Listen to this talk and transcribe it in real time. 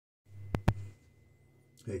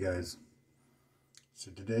Hey guys,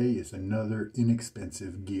 so today is another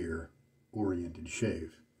inexpensive gear oriented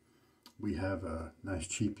shave. We have a nice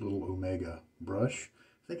cheap little Omega brush.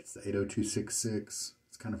 I think it's the 80266.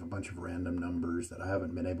 It's kind of a bunch of random numbers that I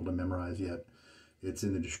haven't been able to memorize yet. It's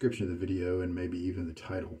in the description of the video and maybe even the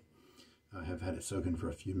title. I have had it soaking for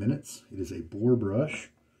a few minutes. It is a Boar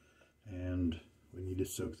brush and we need to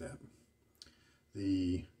soak that.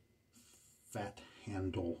 The Fat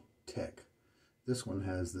Handle Tech. This one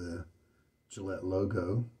has the Gillette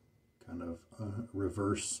logo kind of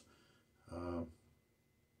reverse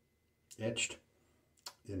etched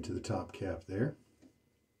into the top cap there.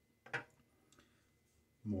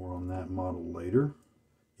 More on that model later.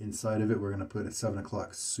 Inside of it, we're going to put a 7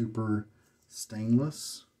 o'clock super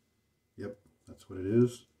stainless. Yep, that's what it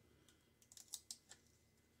is.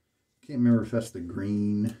 Can't remember if that's the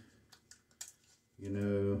green. I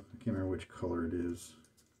can't remember which color it is.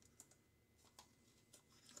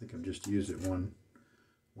 I think I've just used it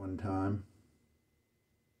one time.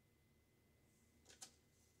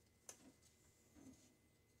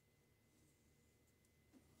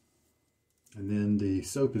 And then the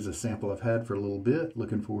soap is a sample I've had for a little bit.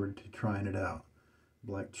 Looking forward to trying it out.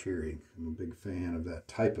 Black cherry. I'm a big fan of that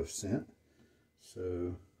type of scent.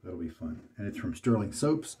 So that'll be fun. And it's from Stirling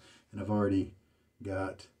soaps. And I've already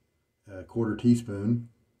got a 1/4 teaspoon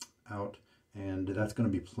out. And that's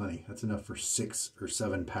going to be plenty. That's enough for 6 or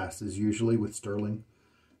 7 passes usually with Stirling.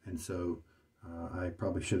 And so I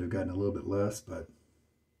probably should have gotten a little bit less, but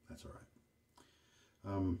that's all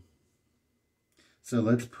right. So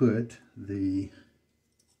let's put the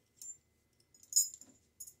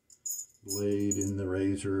blade in the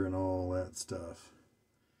razor and all that stuff.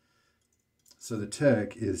 So the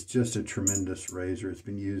Tech is just a tremendous razor. It's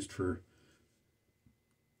been used for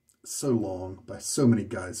so long by so many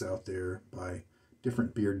guys out there, by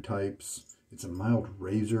different beard types. It's a mild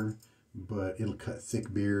razor, but it'll cut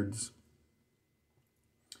thick beards.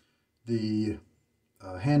 The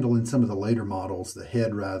handle in some of the later models, the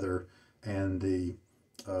head rather, and the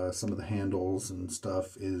some of the handles and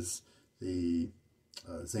stuff is the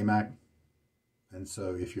Zamac. And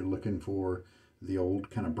so if you're looking for the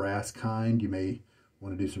old kind of brass kind, you may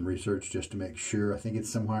want to do some research just to make sure. I think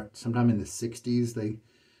it's sometime in the 60s they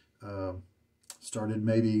started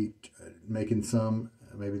maybe making some.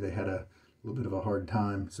 Maybe they had a little bit of a hard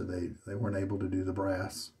time, so they weren't able to do the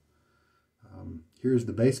brass. Here's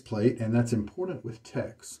the base plate, and that's important with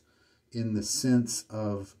Techs in the sense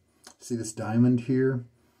of, see this diamond here,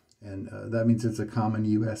 and that means it's a common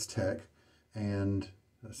US Tech, and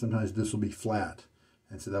sometimes this will be flat,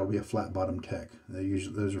 and so that'll be a flat bottom Tech.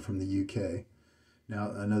 Those are from the UK.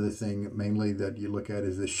 Now another thing mainly that you look at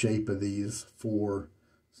is the shape of these 4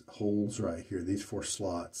 holes right here, these 4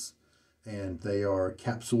 slots, and they are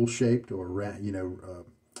capsule shaped, or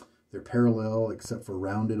they're parallel except for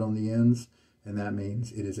rounded on the ends, and that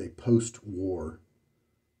means it is a post-war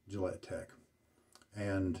Gillette Tech.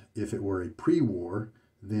 And if it were a pre-war,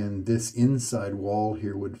 then this inside wall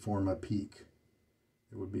here would form a peak.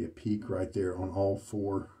 There would be a peak right there on all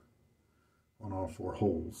four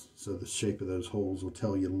holes. So the shape of those holes will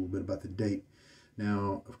tell you a little bit about the date.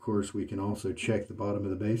 Now, of course, we can also check the bottom of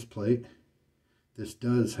the base plate. This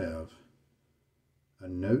does have a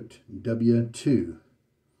note W2.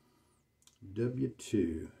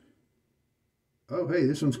 W2. Oh, hey,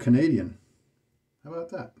 this one's Canadian. How about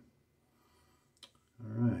that?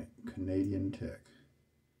 All right, Canadian Tech.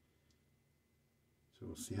 So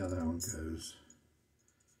we'll see how that one goes.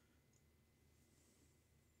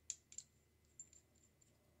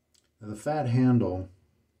 Now, the fat handle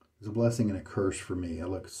is a blessing and a curse for me. I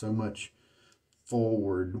look so much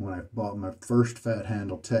forward when I bought my first fat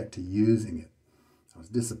handle Tech to using it. I was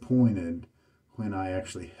disappointed when I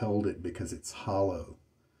actually held it because it's hollow.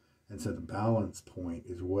 And so the balance point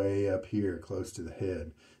is way up here close to the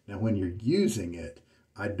head. Now when you're using it,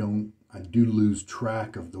 I do lose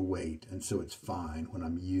track of the weight, and so it's fine when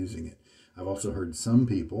I'm using it. I've also heard some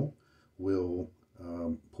people will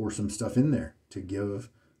pour some stuff in there to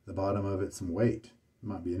give the bottom of it some weight. It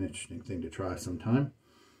might be an interesting thing to try sometime.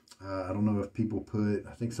 I don't know if people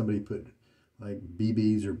I think somebody put like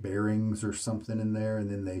BBs or bearings or something in there, and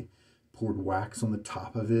then they poured wax on the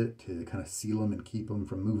top of it to kind of seal them and keep them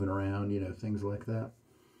from moving around, things like that.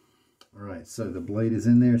 All right, so the blade is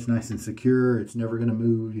in there. It's nice and secure. It's never going to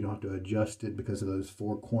move. You don't have to adjust it because of those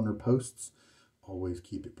 4 corner posts. Always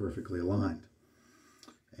keep it perfectly aligned.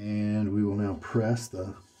 And we will now press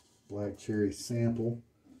the black cherry sample.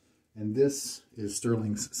 And this is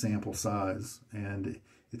Stirling's sample size, and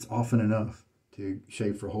it's often enough to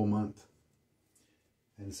shave for a whole month.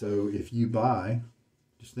 And so if you buy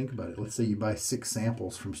Just think about it. Let's say you buy 6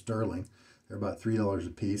 samples from Stirling. They're about $3 a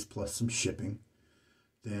piece plus some shipping.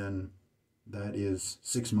 Then that is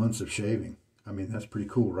 6 months of shaving. I mean, that's pretty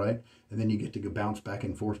cool, right? And then you get to go bounce back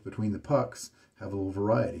and forth between the pucks, have a little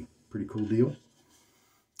variety. Pretty cool deal.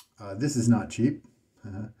 This is not cheap.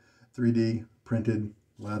 3D printed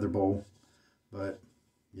lather bowl, but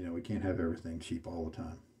you know, we can't have everything cheap all the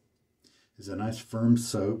time. It's a nice firm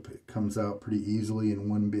soap. It comes out pretty easily in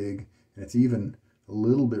one big, and it's even a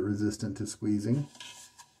little bit resistant to squeezing.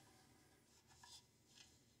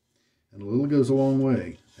 And a little goes a long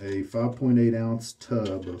way. A 5.8 ounce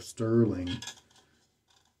tub of Stirling,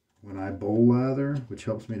 when I bowl lather, which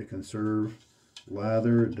helps me to conserve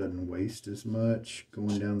lather, it doesn't waste as much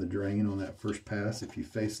going down the drain on that first pass if you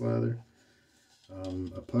face lather.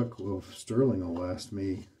 A puck of Stirling will last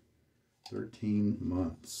me 13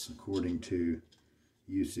 months according to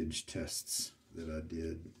usage tests that I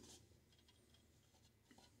did.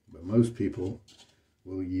 But most people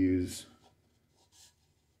will use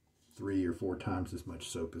 3 or 4 times as much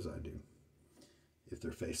soap as I do if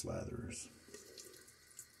they're face latherers.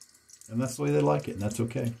 And that's the way they like it, and that's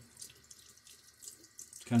okay.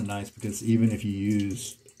 It's kind of nice because even if you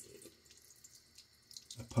use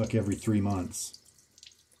a puck every 3 months,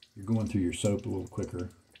 you're going through your soap a little quicker.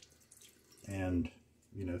 And,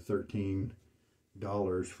 you know, $13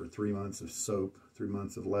 for 3 months of soap, 3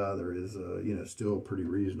 months of lather is, you know, still pretty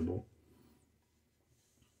reasonable.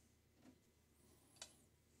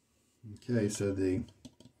 Okay, so the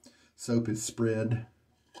soap is spread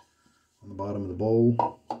on the bottom of the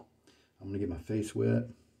bowl. I'm going to get my face wet,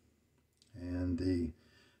 and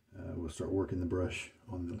we'll start working the brush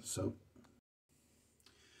on the soap.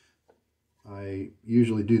 I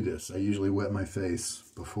usually do this. I usually wet my face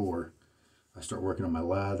before I start working on my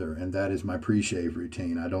lather, and that is my pre-shave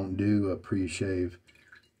routine. I don't do a pre-shave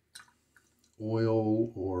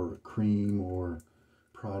oil or cream or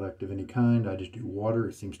product of any kind. I just do water.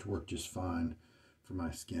 It seems to work just fine for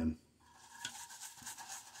my skin.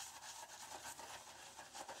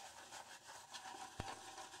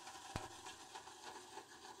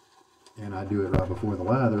 And I do it right before the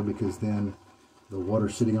lather because then the water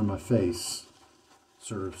sitting on my face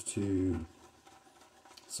serves to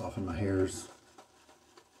soften my hairs,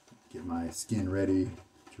 get my skin ready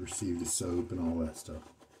to receive the soap and all that stuff.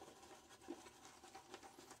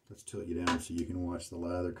 Let's tilt you down so you can watch the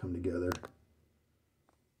lather come together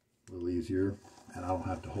a little easier, and I don't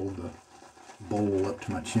have to hold the bowl up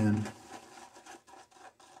to my chin.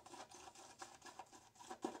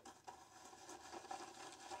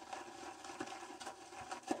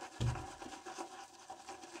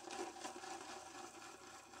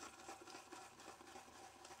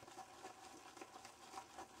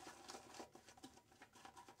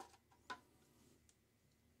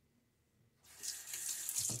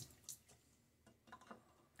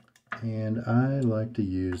 And I like to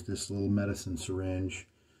use this little medicine syringe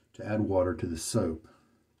to add water to the soap.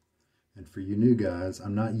 And for you new guys,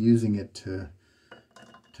 I'm not using it to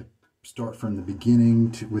start from the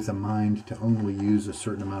beginning with a mind to only use a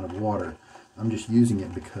certain amount of water. I'm just using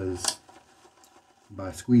it because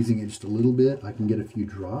by squeezing it just a little bit, I can get a few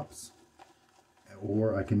drops,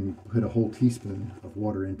 or I can put a whole teaspoon of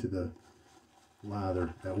water into the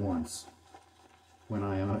lather at once. When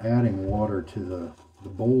I am adding water to the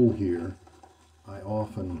bowl here, I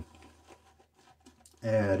often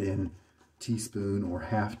add in teaspoon or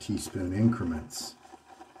half teaspoon increments.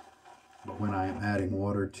 But when I am adding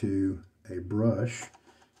water to a brush,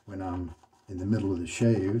 when I'm in the middle of the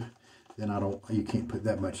shave, then you can't put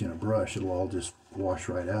that much in a brush. It'll all just wash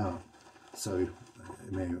right out. So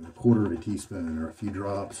maybe a quarter of a teaspoon or a few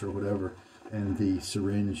drops or whatever, and the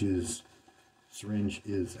syringe is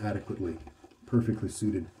adequately, perfectly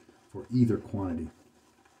suited for either quantity.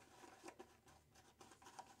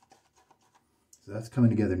 So that's coming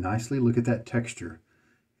together nicely. Look at that texture.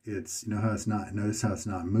 It's, you know how it's not, notice how it's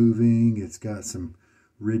not moving. It's got some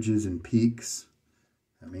ridges and peaks.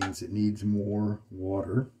 That means it needs more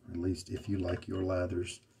water, at least if you like your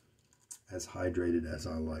lathers as hydrated as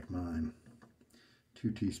I like mine. 2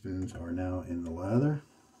 teaspoons are now in the lather.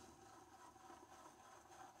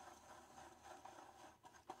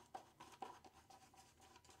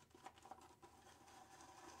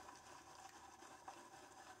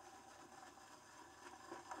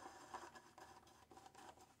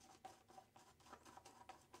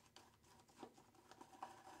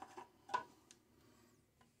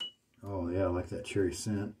 Oh yeah, I like that cherry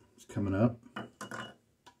scent. It's coming up.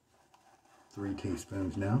 3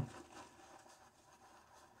 teaspoons now.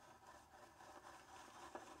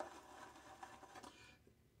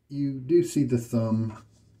 You do see the thumb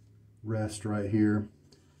rest right here.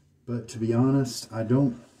 But to be honest, I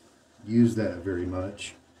don't use that very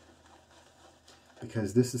much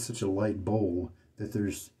because this is such a light bowl that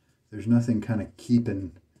there's nothing kind of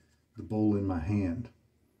keeping the bowl in my hand.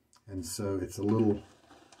 And so it's a little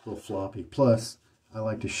floppy. Plus, I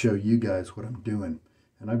like to show you guys what I'm doing.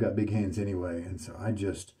 And I've got big hands anyway, and so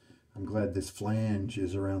I'm glad this flange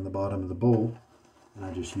is around the bottom of the bowl, and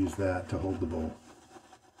I just use that to hold the bowl.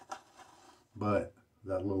 But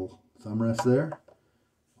that little thumb rest there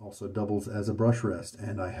also doubles as a brush rest,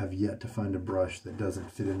 and I have yet to find a brush that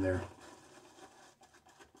doesn't fit in there.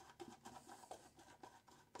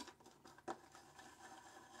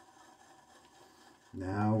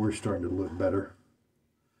 Now we're starting to look better.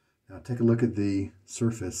 Now take a look at the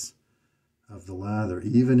surface of the lather.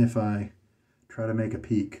 Even if I try to make a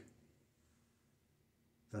peak,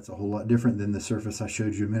 that's a whole lot different than the surface I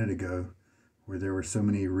showed you a minute ago, where there were so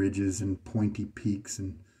many ridges and pointy peaks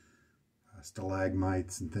and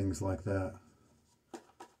stalagmites and things like that.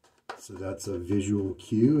 So that's a visual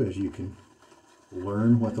cue as you can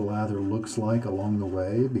learn what the lather looks like along the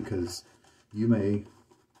way, because you may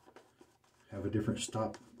have a different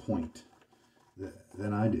stop point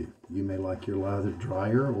than I do. You may like your lather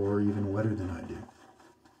drier or even wetter than I do.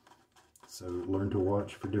 So learn to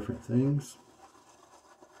watch for different things.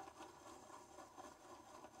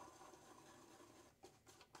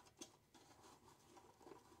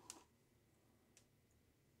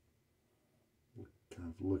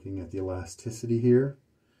 Kind of looking at the elasticity here.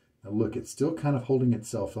 Now look, it's still kind of holding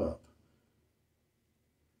itself up.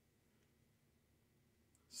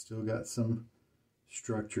 Still got some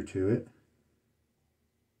structure to it.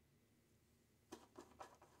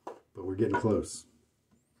 But we're getting close.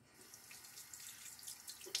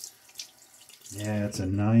 Yeah, it's a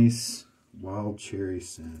nice wild cherry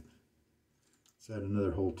scent. Let's add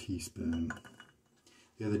another whole teaspoon.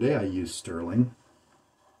 The other day I used Stirling,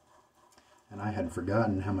 and I had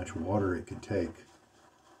forgotten how much water it could take.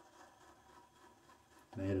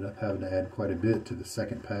 And I ended up having to add quite a bit to the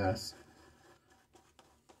second pass.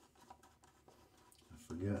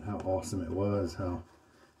 I forget how awesome it was, how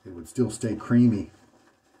it would still stay creamy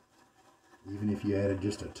even if you added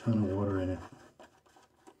just a ton of water in it.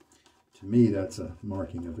 To me, that's a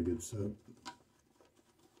marking of a good soap.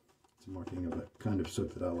 It's a marking of a kind of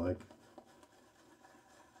soap that I like.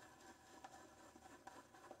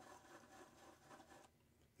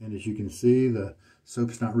 And as you can see, the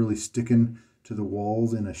soap's not really sticking to the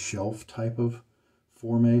walls in a shelf type of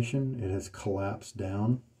formation. It has collapsed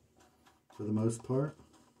down for the most part.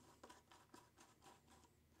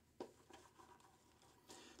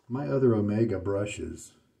 My other Omega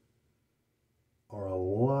brushes are a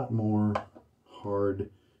lot more hard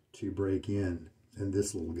to break in than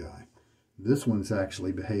this little guy. This one's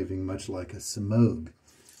actually behaving much like a Simogue.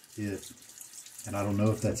 And I don't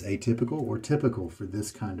know if that's atypical or typical for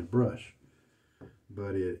this kind of brush,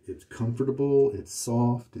 but it's comfortable, it's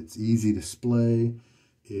soft, it's easy to splay,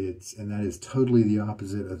 and that is totally the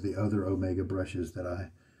opposite of the other Omega brushes that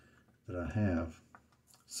I have.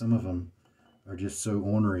 Some of them are just so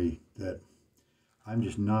ornery that I'm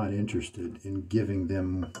just not interested in giving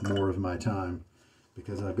them more of my time,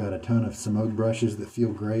 because I've got a ton of Simogue brushes that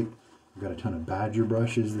feel great. I've got a ton of Badger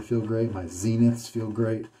brushes that feel great. My Zeniths feel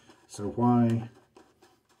great. So why,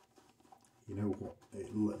 you know,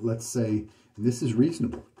 let's say, and this is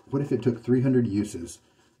reasonable. What if it took 300 uses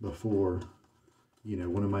before, you know,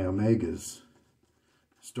 one of my Omegas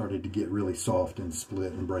started to get really soft and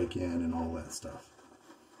split and break in and all that stuff?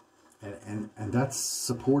 And that's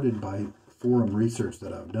supported by forum research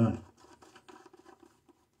that I've done.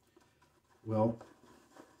 Well,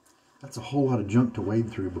 that's a whole lot of junk to wade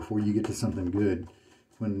through before you get to something good,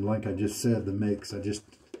 when, like I just said, the makes I just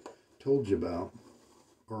told you about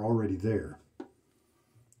are already there.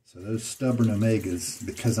 So those stubborn Omegas,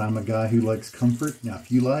 because I'm a guy who likes comfort. Now,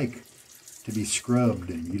 if you like to be scrubbed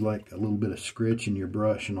and you like a little bit of scritch in your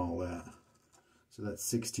brush and all that, so that's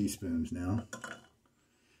 6 teaspoons now,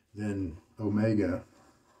 then Omega,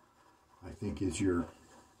 I think, it's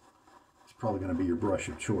probably going to be your brush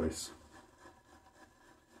of choice.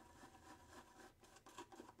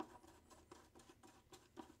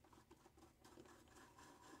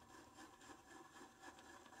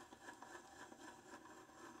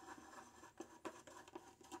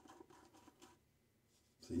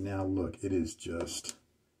 See, now look, it is just,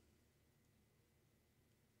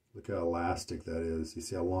 look how elastic that is. You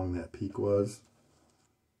see how long that peak was?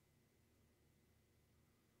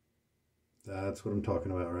 That's what I'm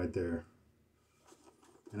talking about right there.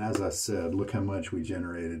 And as I said, look how much we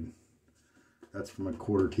generated. That's from a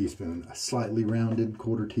 1/4 teaspoon, a slightly rounded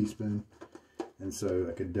 1/4 teaspoon. And so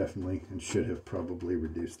I could definitely and should have probably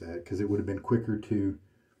reduced that, because it would have been quicker to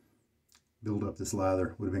build up this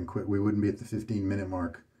lather. Would have been quick. We wouldn't be at the 15-minute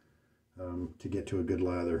mark to get to a good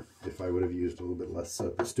lather if I would have used a little bit less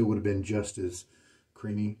soap. It still would have been just as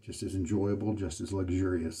creamy, just as enjoyable, just as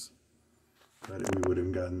luxurious. But we would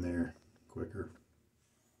have gotten there quicker.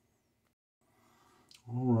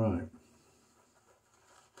 All right.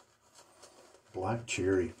 Black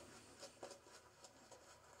cherry.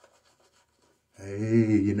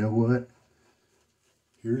 Hey, you know what?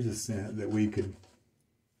 Here's a scent that we could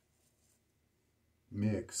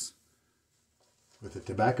mix with a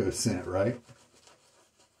tobacco scent, right?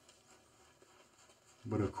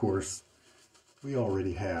 But of course, we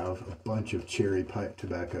already have a bunch of cherry pipe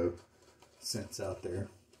tobacco scents out there,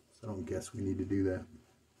 so I don't guess we need to do that.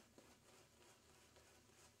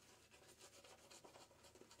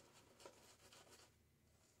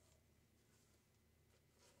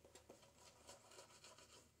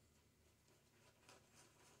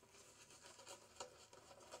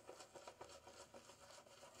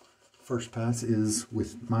 First pass is,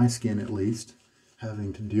 with my skin at least,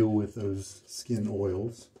 having to deal with those skin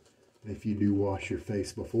oils. If you do wash your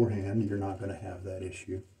face beforehand, you're not going to have that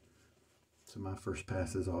issue. So my first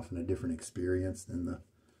pass is often a different experience than the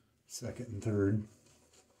second and third.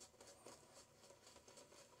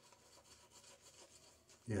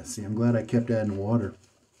 Yeah, see, I'm glad I kept adding water.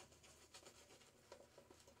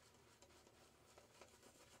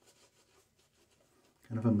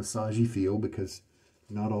 Kind of a massagey feel, because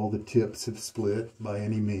not all the tips have split by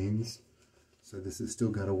any means. So this has still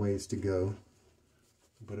got a ways to go.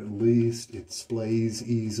 But at least it splays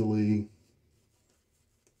easily.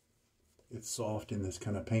 It's soft in this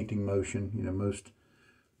kind of painting motion. You know, most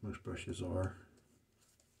brushes are.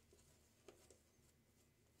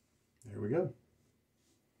 There we go.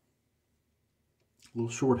 A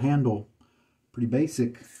little short handle, pretty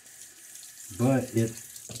basic, but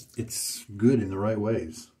it's good in the right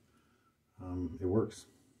ways. It works,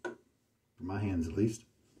 for my hands at least.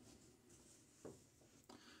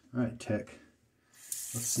 All right, Tech.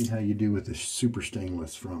 Let's see how you do with this super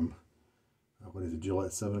stainless from, what is it,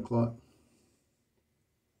 Gillette 7 o'clock?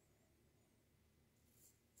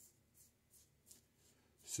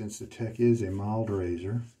 Since the Tech is a mild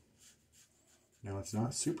razor, now it's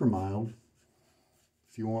not super mild.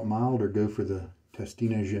 If you want milder, go for the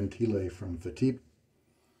Testina Gentile from Fatip.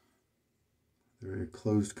 They're a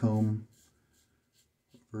closed comb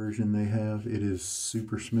version they have. It is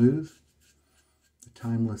super smooth. The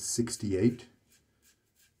Timeless 68.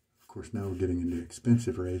 Of course, now we're getting into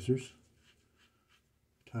expensive razors.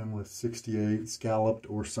 Timeless 68 scalloped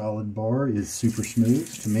or solid bar is super smooth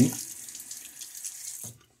to me.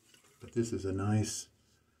 But this is a nice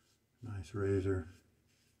razor.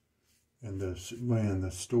 And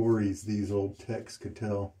the stories these old techs could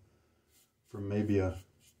tell from maybe a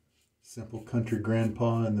simple country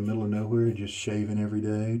grandpa in the middle of nowhere just shaving every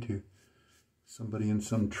day to somebody in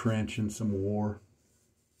some trench in some war.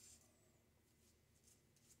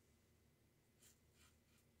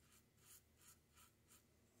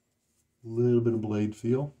 A little bit of blade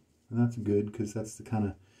feel, and that's good, because that's the kind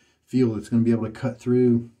of feel that's going to be able to cut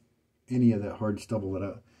through any of that hard stubble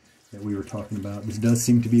that we were talking about. This does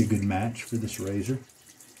seem to be a good match for this razor,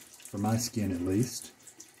 for my skin at least.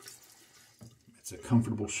 It's a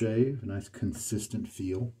comfortable shave, a nice consistent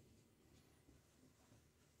feel.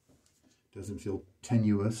 Doesn't feel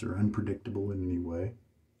tenuous or unpredictable in any way.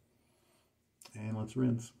 And let's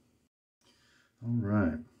rinse. All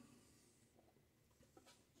right.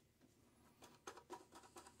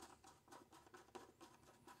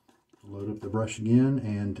 Load up the brush again,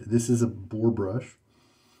 and this is a Boar brush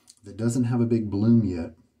that doesn't have a big bloom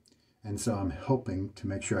yet, and so I'm helping to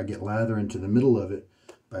make sure I get lather into the middle of it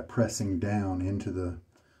by pressing down into the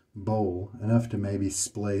bowl, enough to maybe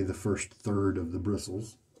splay the first third of the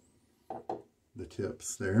bristles, the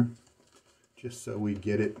tips there, just so we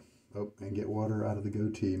get it, and get water out of the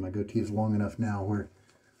goatee. My goatee is long enough now where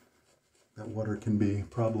that water can be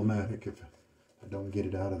problematic if I don't get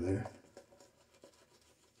it out of there.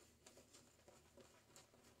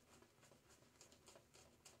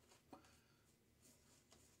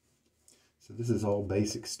 So this is all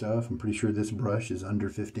basic stuff. I'm pretty sure this brush is under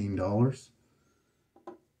 $15.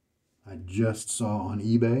 I just saw on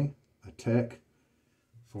eBay a Tech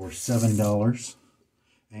for $7.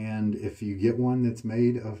 And if you get one that's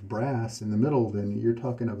made of brass in the middle, then you're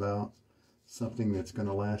talking about something that's going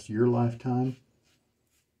to last your lifetime.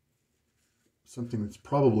 Something that's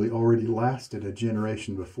probably already lasted a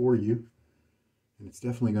generation before you. And it's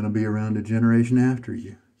definitely going to be around a generation after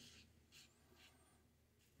you.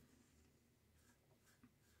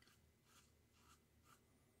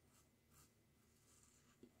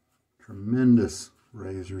 tremendous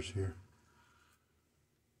razors here.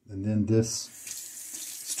 And then this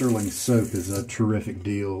Stirling soap is a terrific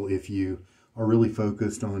deal if you are really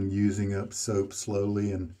focused on using up soap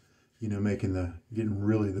slowly and, you know, getting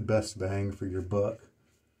really the best bang for your buck.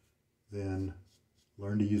 Then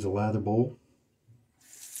learn to use a lather bowl.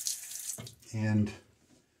 And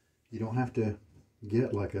you don't have to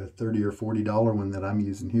get like a $30 or $40 one that I'm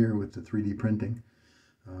using here with the 3D printing.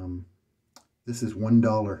 This is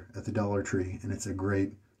 $1 at the Dollar Tree, and it's a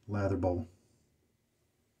great lather bowl.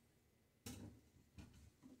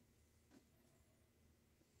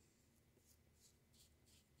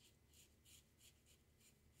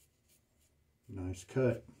 Nice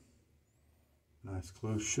cut. Nice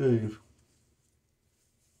close shave.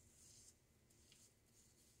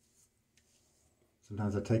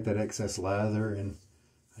 Sometimes I take that excess lather and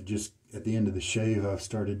I just, at the end of the shave, I've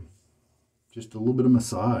started just a little bit of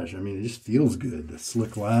massage. I mean, it just feels good. The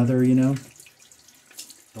slick lather, you know.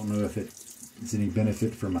 Don't know if it's any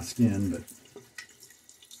benefit for my skin, but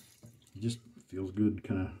it just feels good.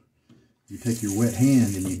 Kind of, you take your wet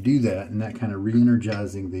hand and you do that, and that kind of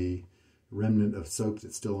re-energizing the remnant of soap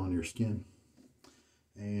that's still on your skin.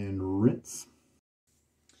 And rinse.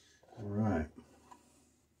 All right.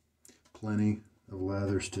 Plenty of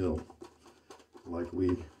lather still, like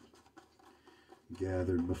we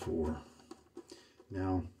gathered before.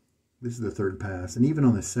 Now, this is the third pass, and even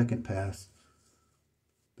on the second pass,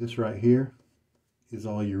 this right here is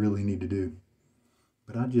all you really need to do.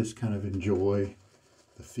 But I just kind of enjoy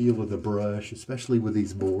the feel of the brush, especially with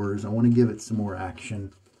these boars. I want to give it some more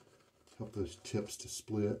action, help those tips to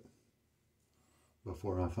split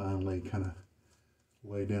before I finally kind of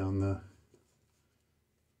lay down the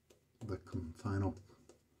final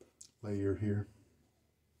layer here.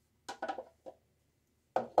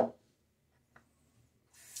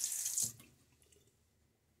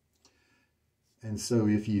 And so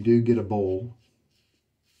if you do get a bowl,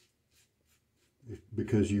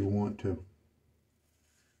 because you want to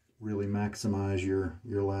really maximize your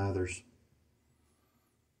lathers,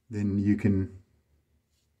 then you can,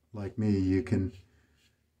 like me, you can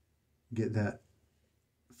get that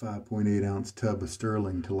 5.8 ounce tub of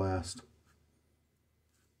Stirling to last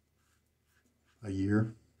a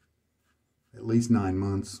year, at least 9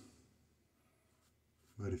 months.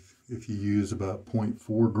 But if you use about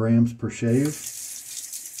 0.4 grams per shave,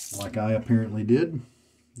 like I apparently did,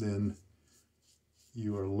 then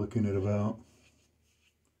you are looking at about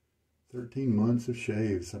 13 months of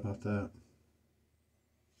shaves. How about that?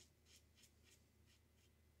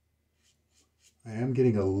 I am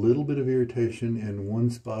getting a little bit of irritation in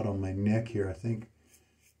one spot on my neck here. I think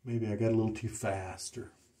maybe I got a little too fast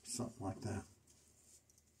or something like that.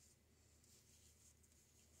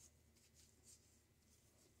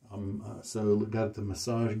 So got the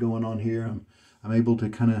massage going on here. I'm able to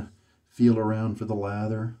kind of feel around for the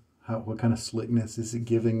lather. What kind of slickness is it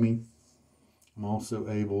giving me? I'm also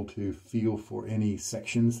able to feel for any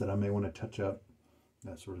sections that I may want to touch up,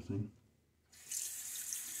 that sort of thing.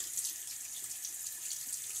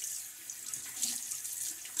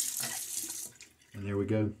 And there we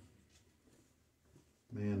go.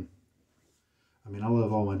 Man, I mean, I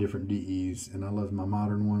love all my different DEs, and I love my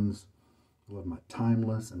modern ones. I love my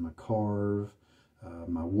Timeless and my Carve,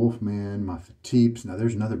 my Wolfman, my Fatipes. Now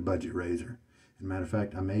there's another budget razor. As a matter of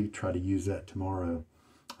fact, I may try to use that tomorrow.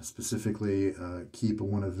 I specifically keep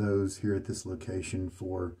one of those here at this location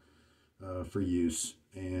for use,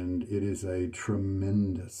 and it is a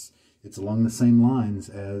tremendous. It's along the same lines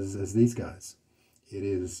as these guys. It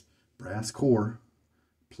is brass core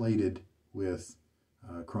plated with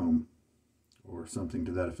chrome or something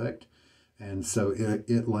to that effect. And so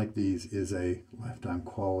it like these, is a lifetime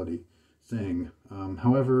quality thing.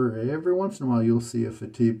 However, every once in a while you'll see a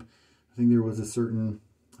Fatip. I think there was a certain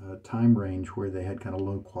time range where they had kind of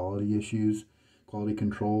low quality issues, quality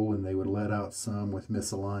control, and they would let out some with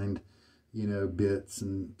misaligned, you know, bits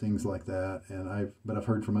and things like that. And but I've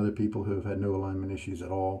heard from other people who have had no alignment issues at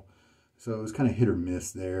all. So it was kind of hit or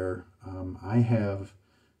miss there. I have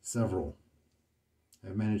several.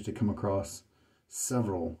 I've managed to come across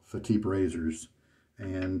several Fatip razors,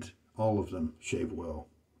 and all of them shave well.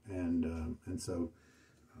 And so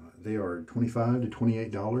they are $25 to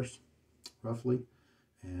 $28 roughly.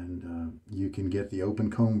 And you can get the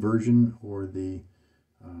open comb version or the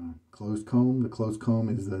closed comb. The closed comb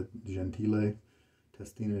is the Gentile,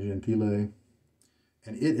 Testina Gentile.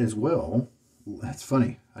 And it as well, that's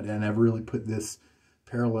funny, I never really put this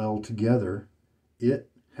parallel together. It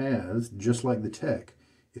has, just like the Tech,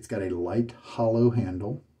 it's got a light hollow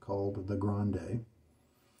handle called the Grande,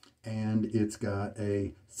 and it's got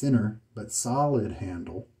a thinner but solid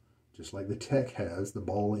handle, just like the Tech has the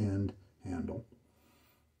ball end handle.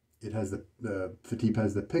 It has the Fatip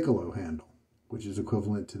has the piccolo handle, which is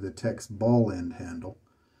equivalent to the Tech's ball end handle.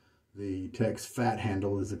 The Tech's fat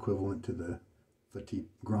handle is equivalent to the Fatip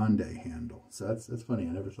grande handle. So that's funny.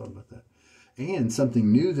 I never thought about that. And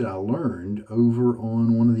something new that I learned over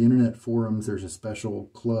on one of the internet forums, there's a special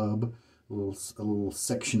club, a little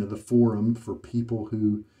section of the forum for people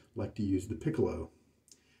who like to use the piccolo.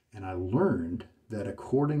 And I learned that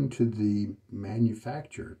according to the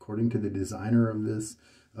manufacturer, according to the designer of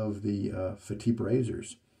the Fatip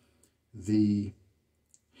razors, the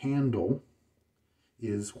handle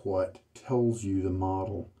is what tells you the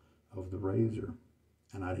model of the razor.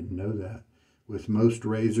 And I didn't know that. With most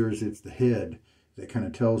razors, it's the head that kind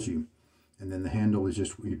of tells you. And then the handle is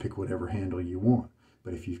just, you pick whatever handle you want.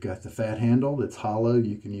 But if you've got the fat handle that's hollow,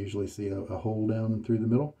 you can usually see a hole down through the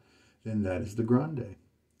middle, then that is the grande.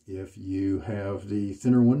 If you have the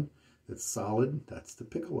thinner one that's solid, that's the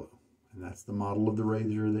piccolo. And that's the model of the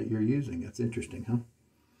razor that you're using. That's interesting, huh?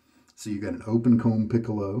 So you've got an open comb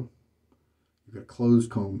piccolo, you've got a closed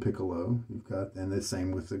comb piccolo, you've got, and the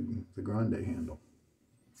same with the grande handle.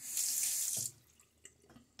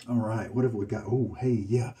 All right, what have we got? Oh, hey,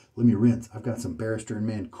 yeah, let me rinse. I've got some Barrister and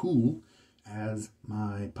Mann Cool as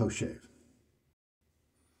my post-shave.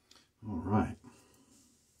 All right.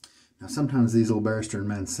 Now, sometimes these little Barrister and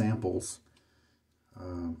Mann samples,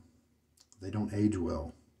 they don't age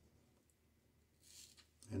well.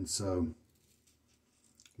 And so,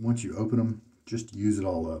 once you open them, just use it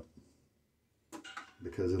all up,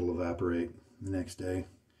 because it'll evaporate the next day.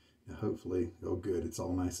 And hopefully, oh good, it's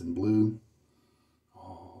all nice and blue.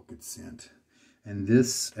 Oh, good scent. And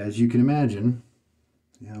this, as you can imagine,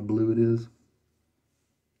 see how blue it is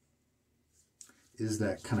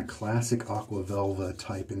that kind of classic Aqua Velva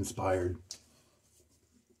type inspired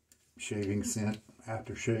shaving scent,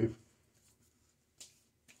 aftershave.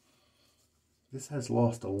 This has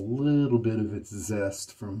lost a little bit of its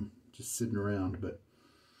zest from just sitting around, but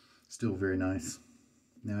still very nice.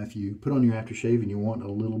 Now, if you put on your aftershave and you want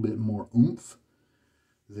a little bit more oomph,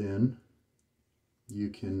 then you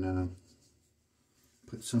can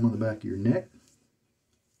put some on the back of your neck.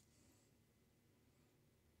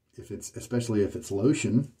 Especially if it's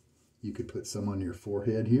lotion, you could put some on your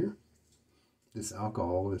forehead here. This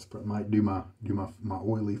alcohol might do my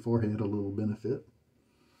oily forehead a little benefit.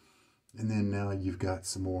 And then now you've got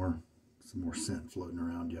some more scent floating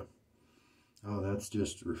around you. Oh, that's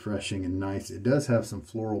just refreshing and nice. It does have some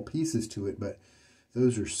floral pieces to it, but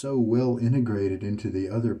those are so well integrated into the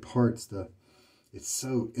other parts. It's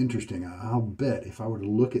so interesting. I'll bet if I were to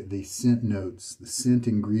look at the scent notes, the scent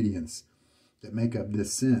ingredients that make up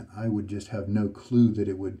this scent, I would just have no clue that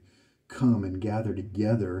it would come and gather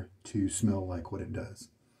together to smell like what it does.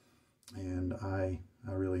 And I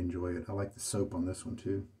really enjoy it. I like the soap on this one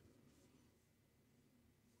too.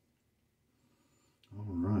 All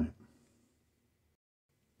right.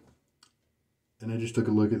 And I just took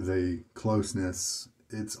a look at the closeness.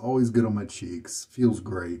 It's always good on my cheeks. Feels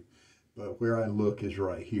great. But where I look is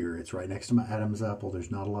right here. It's right next to my Adam's apple.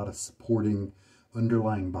 There's not a lot of supporting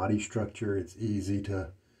underlying body structure. It's easy to,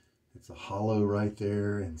 it's a hollow right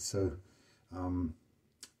there. And so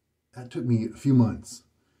that took me a few months,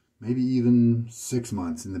 maybe even 6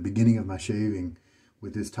 months in the beginning of my shaving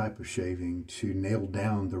with this type of shaving to nail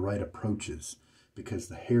down the right approaches, because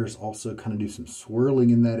the hairs also kind of do some swirling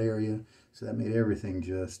in that area. So that made everything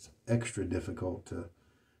just extra difficult. It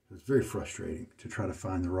was very frustrating to try to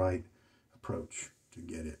find the right approach to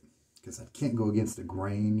get it, because I can't go against the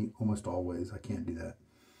grain almost always. I can't do that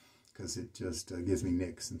because it just gives me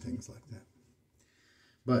nicks and things like that.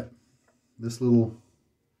 But this little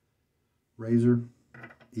razor,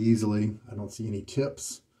 easily, I don't see any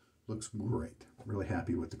tips, looks great. Really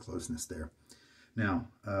happy with the closeness there. Now,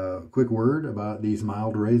 a quick word about these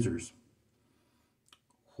mild razors.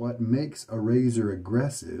 What makes a razor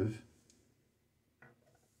aggressive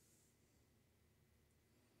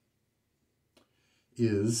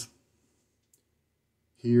is,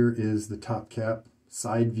 here is the top cap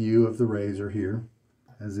side view of the razor here,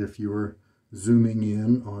 as if you were zooming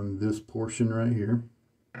in on this portion right here.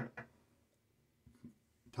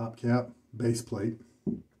 Top cap, base plate.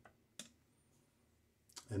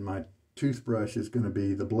 And my toothbrush is going to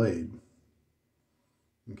be the blade.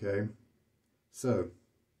 Okay, so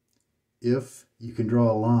if you can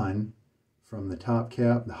draw a line from the top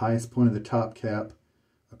cap, the highest point of the top cap,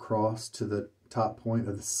 across to the top point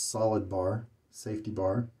of the solid bar, safety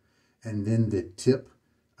bar, and then the tip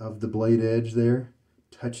of the blade edge there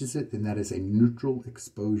touches it, then that is a neutral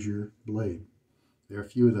exposure blade. There are a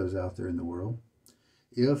few of those out there in the world.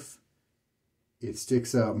 If it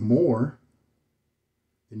sticks out more,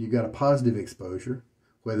 then you've got a positive exposure.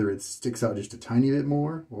 Whether it sticks out just a tiny bit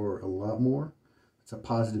more or a lot more, it's a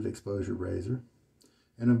positive exposure razor.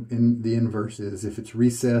 And the inverse is, if it's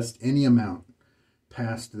recessed any amount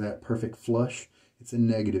past that perfect flush, it's a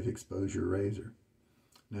negative exposure razor.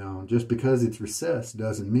 Now, just because it's recessed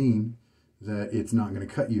doesn't mean that it's not going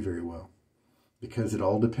to cut you very well, because it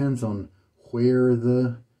all depends on where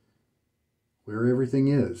everything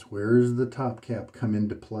is. Where's the top cap come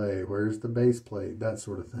into play? Where's the base plate? That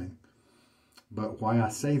sort of thing. But why I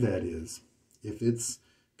say that is, if it's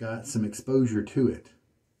got some exposure to it,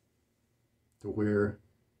 to where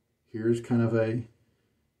here's kind of a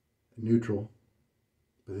neutral,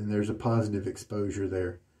 but then there's a positive exposure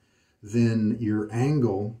there, then your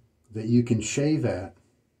angle that you can shave at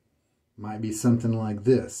might be something like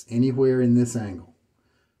this, anywhere in this angle.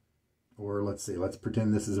 Or let's see, let's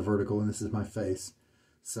pretend this is a vertical and this is my face.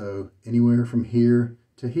 So anywhere from here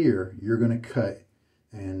to here, you're going to cut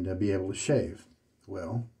and be able to shave.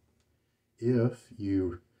 Well, if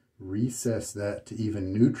you recess that to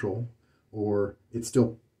even neutral, or it's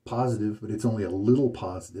still positive, but it's only a little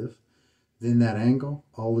positive, then that angle,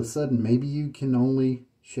 all of a sudden, maybe you can only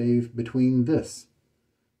shave between this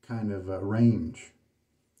kind of range.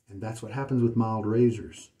 And that's what happens with mild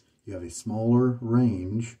razors. You have a smaller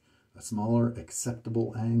range, a smaller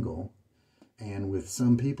acceptable angle, and with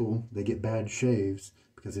some people, they get bad shaves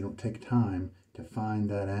because they don't take time to find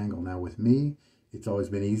that angle. Now with me, it's always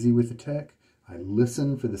been easy with the tech. I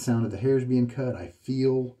listen for the sound of the hairs being cut. I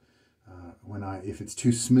feel if it's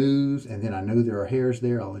too smooth, and then I know there are hairs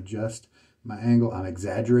there, I'll adjust my angle. I'm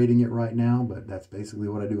exaggerating it right now, but that's basically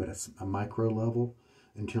what I do at a micro level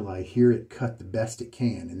until I hear it cut the best it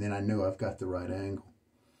can, and then I know I've got the right angle,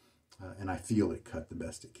 and I feel it cut the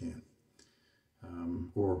best it can.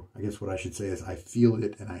 Or I guess what I should say is I feel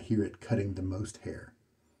it and I hear it cutting the most hair.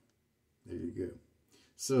 There you go.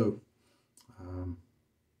 So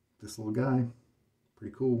this little guy,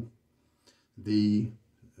 pretty cool. The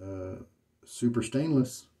super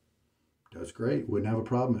stainless does great. Wouldn't have a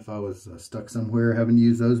problem if I was stuck somewhere having to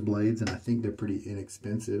use those blades, and I think they're pretty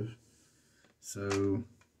inexpensive. So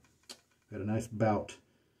got a nice bout,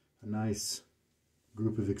 a nice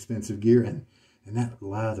group of expensive gear, and that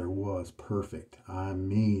lather was perfect. I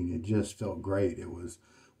mean, it just felt great. It was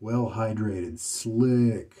well hydrated,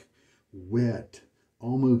 slick, wet,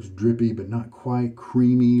 almost drippy, but not quite,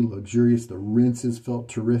 creamy, luxurious. The rinses felt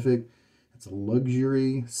terrific. It's a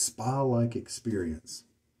luxury spa-like experience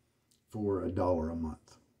for $1 a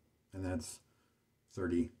month. And that's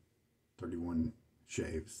 31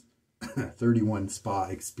 shaves. 31 spa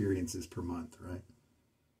experiences per month, right?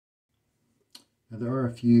 Now, there are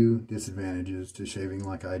a few disadvantages to shaving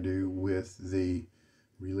like I do with the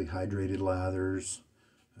really hydrated lathers,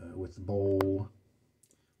 with the bowl.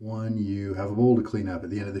 One, you have a bowl to clean up at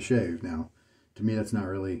the end of the shave. Now, to me, that's not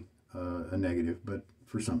really a negative, but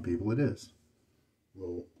for some people it is. A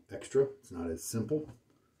little extra. It's not as simple.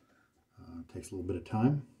 It takes a little bit of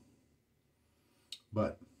time.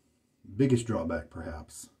 But biggest drawback,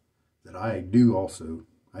 perhaps, that I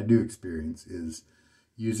do experience is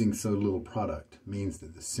using so little product means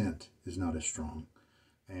that the scent is not as strong.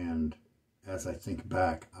 And as I think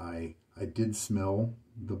back, I did smell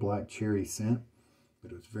the black cherry scent,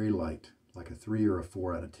 but it was very light, like a 3 or a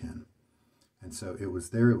 4 out of 10. And so it was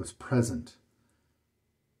there, it was present,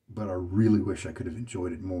 but I really wish I could have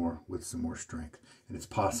enjoyed it more with some more strength. And it's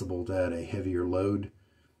possible that a heavier load,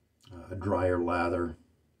 a drier lather,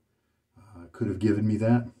 could have given me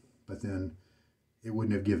that, but then it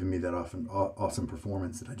wouldn't have given me that awesome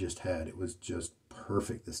performance that I just had. It was just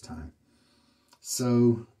perfect this time.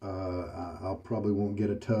 So I probably won't get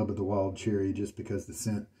a tub of the wild cherry just because the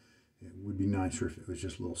scent, it would be nicer if it was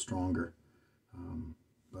just a little stronger.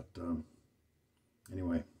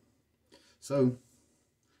 Anyway, so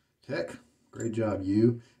tech, great job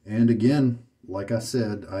you. And again, like I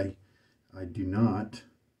said, I do not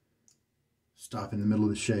stop in the middle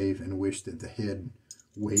of the shave and wish that the head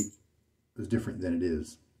weight was different than it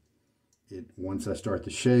is. Once I start to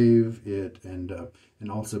shave it, and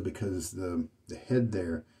also because the head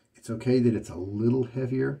there, it's okay that it's a little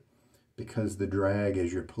heavier, because the drag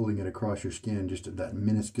as you're pulling it across your skin, just that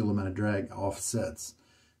minuscule amount of drag offsets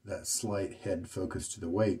that slight head focus to the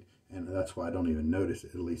weight, and that's why I don't even notice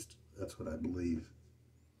it. At least that's what I believe.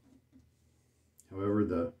 However,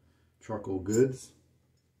 the Charcoal Goods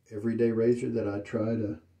everyday razor that I tried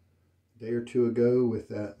a day or two ago with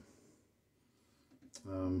that,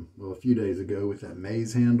 well, a few days ago with that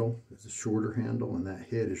maze handle, it's a shorter handle, and that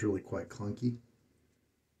head is really quite clunky.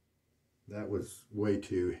 That was way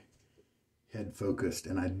too head focused,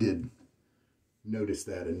 and I did notice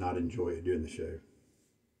that and not enjoy it during the shave.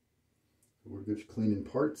 So we're good for cleaning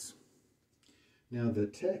parts. Now the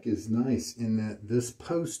tech is nice in that this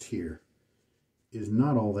post here is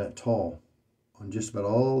not all that tall. On just about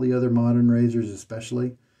all the other modern razors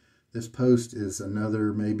especially, this post is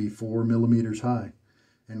another maybe 4 millimeters high.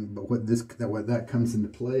 But what that comes into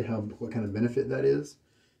play, what kind of benefit that is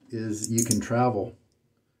you can travel,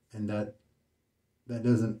 and that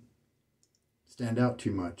doesn't stand out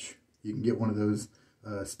too much. You can get one of those,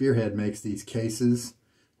 Spearhead makes these cases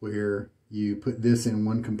where you put this in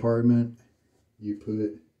one compartment, you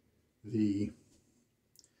put the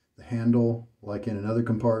handle like in another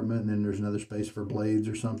compartment, and then there's another space for blades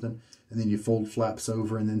or something, and then you fold flaps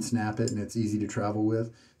over and then snap it, and it's easy to travel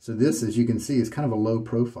with. So this, as you can see, is kind of a low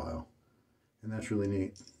profile, and that's really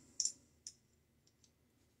neat.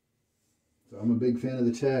 So I'm a big fan of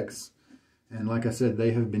the techs, and like I said,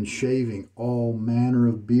 they have been shaving all manner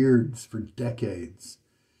of beards for decades.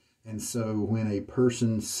 And so when a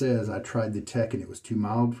person says, I tried the tech and it was too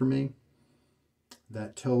mild for me,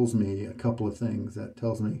 that tells me a couple of things. That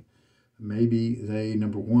tells me maybe they,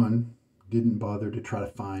 number one, didn't bother to try to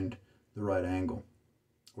find the right angle,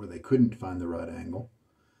 or they couldn't find the right angle.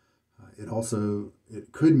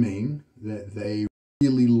 It could mean that they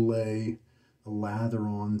really lay a lather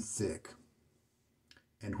on thick.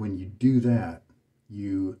 And when you do that,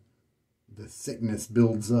 the thickness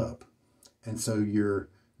builds up. And so your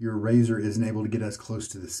razor isn't able to get as close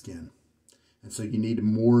to the skin. And so you need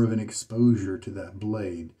more of an exposure to that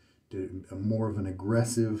blade, to more of an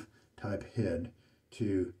aggressive type head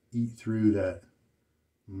to eat through that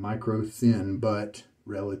micro thin, but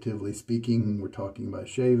relatively speaking, when we're talking about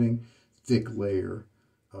shaving, thick layer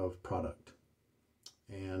of product.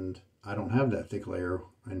 And I don't have that thick layer,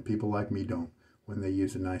 and people like me don't, when they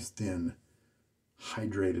use a nice thin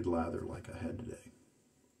hydrated lather like I had today.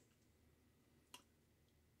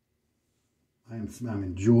 I'm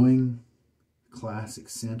enjoying the classic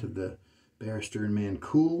scent of the Barrister and Mann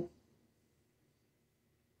Cool.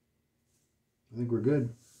 I think we're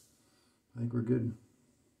good. I think we're good.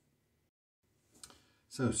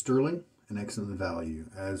 So Stirling, an excellent value,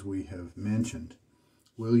 as we have mentioned.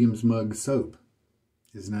 Williams Mug Soap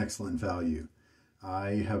is an excellent value.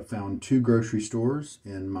 I have found 2 grocery stores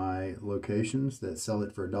in my locations that sell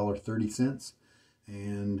it for $1.30,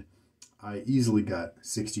 and I easily got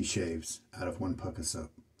 60 shaves out of 1 puck of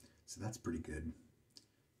soap. So that's pretty good.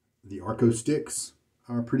 The Arco sticks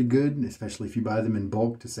are pretty good, especially if you buy them in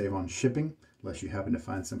bulk to save on shipping, unless you happen to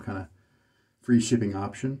find some kind of free shipping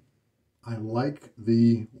option. I like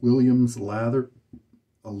the Williams lather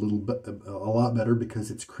a lot better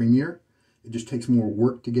because it's creamier. It just takes more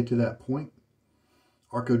work to get to that point.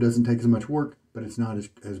 Arco doesn't take as much work, but it's not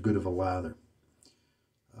as good of a lather.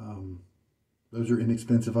 Those are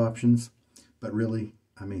inexpensive options, but really,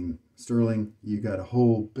 I mean, Stirling, you got a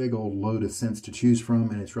whole big old load of scents to choose from,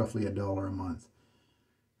 and it's roughly $1 a month.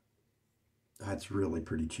 That's really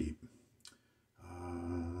pretty cheap.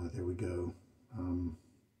 There we go.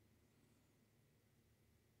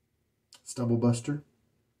 Stubble Buster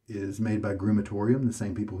is made by Grumatorium, the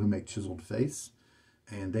same people who make Chiseled Face,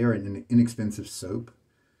 and they are an inexpensive soap.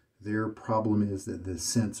 Their problem is that the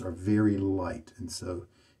scents are very light, and so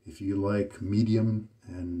if you like medium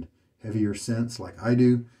and heavier scents like I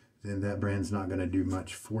do, then that brand's not going to do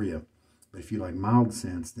much for you. But if you like mild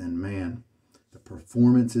scents, then man, the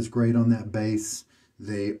performance is great on that base.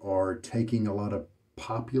 They are taking a lot of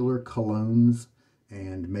popular colognes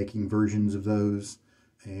and making versions of those,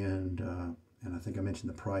 and I think I mentioned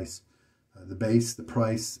the price. The base, the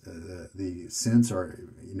price, the scents are,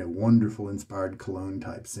 wonderful inspired cologne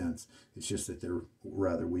type scents. It's just that they're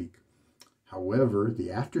rather weak. However, the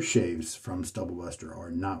aftershaves from Stubble Buster are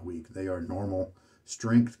not weak. They are normal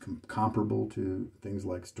strength, comparable to things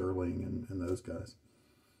like Stirling and those guys.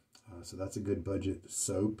 So that's a good budget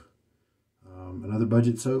soap. Another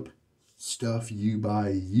budget soap, stuff you buy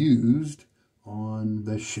used on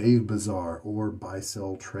the Shave Bazaar or buy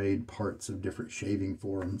sell trade parts of different shaving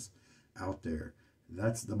forums out there.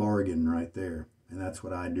 That's the bargain right there, and that's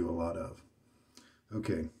what I do a lot of.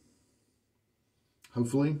 Okay,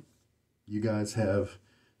 hopefully you guys have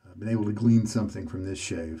been able to glean something from this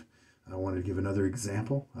shave. I wanted to give another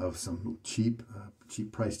example of some cheap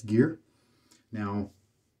priced gear. Now,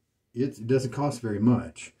 it doesn't cost very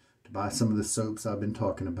much to buy some of the soaps I've been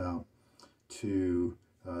talking about. To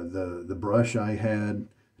the brush I had,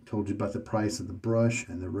 I told you about the price of the brush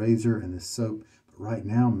and the razor and the soap. But right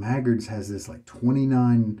now, Maggard's has this like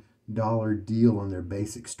 $29 deal on their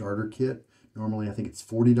basic starter kit. Normally, I think it's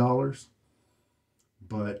 $40.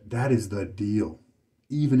 But that is the deal.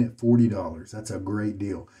 even at $40. That's a great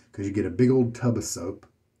deal because you get a big old tub of soap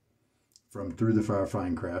from Through the Fire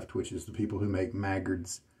Fine Craft, which is the people who make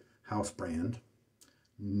Maggard's house brand.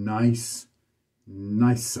 Nice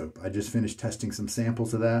soap. I just finished testing some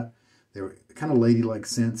samples of that. They were kind of ladylike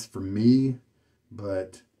scents for me,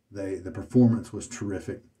 but the performance was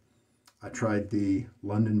terrific. I tried the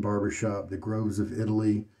London Barbershop, the Groves of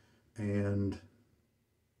Italy, and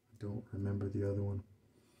I don't remember the other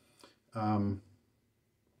one.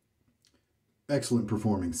 Excellent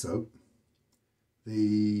performing soap.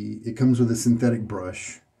 It comes with a synthetic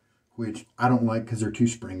brush, which I don't like because they're too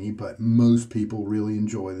springy, but most people really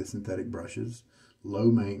enjoy the synthetic brushes.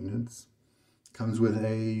 Low maintenance. Comes with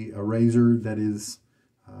a razor that is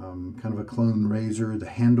kind of a clone razor. The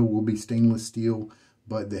handle will be stainless steel,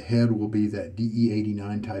 but the head will be that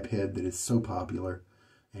DE89 type head that is so popular.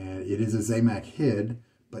 And it is a Zamac head,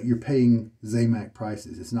 but you're paying Zamac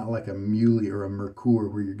prices. It's not like a Muley or a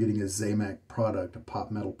Merkur where you're getting a Zamac product, a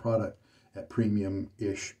pop metal product, at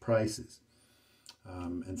premium-ish prices.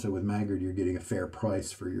 And so with Maggard, you're getting a fair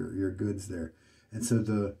price for your goods there. And so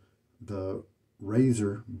the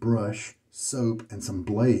razor, brush, soap, and some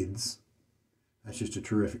blades, that's just a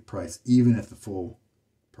terrific price, even at the full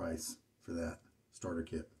price for that starter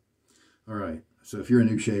kit. All right, so if you're a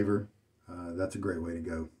new shaver, that's a great way to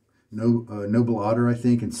go. Noble Otter, I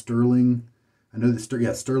think, and Stirling. I know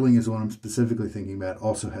that Stirling is one I'm specifically thinking about.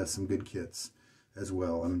 Also has some good kits as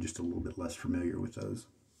well. I'm just a little bit less familiar with those.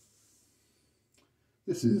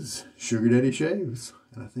 This is Sugar Daddy Shaves,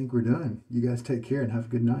 and I think we're done. You guys take care and have a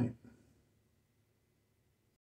good night.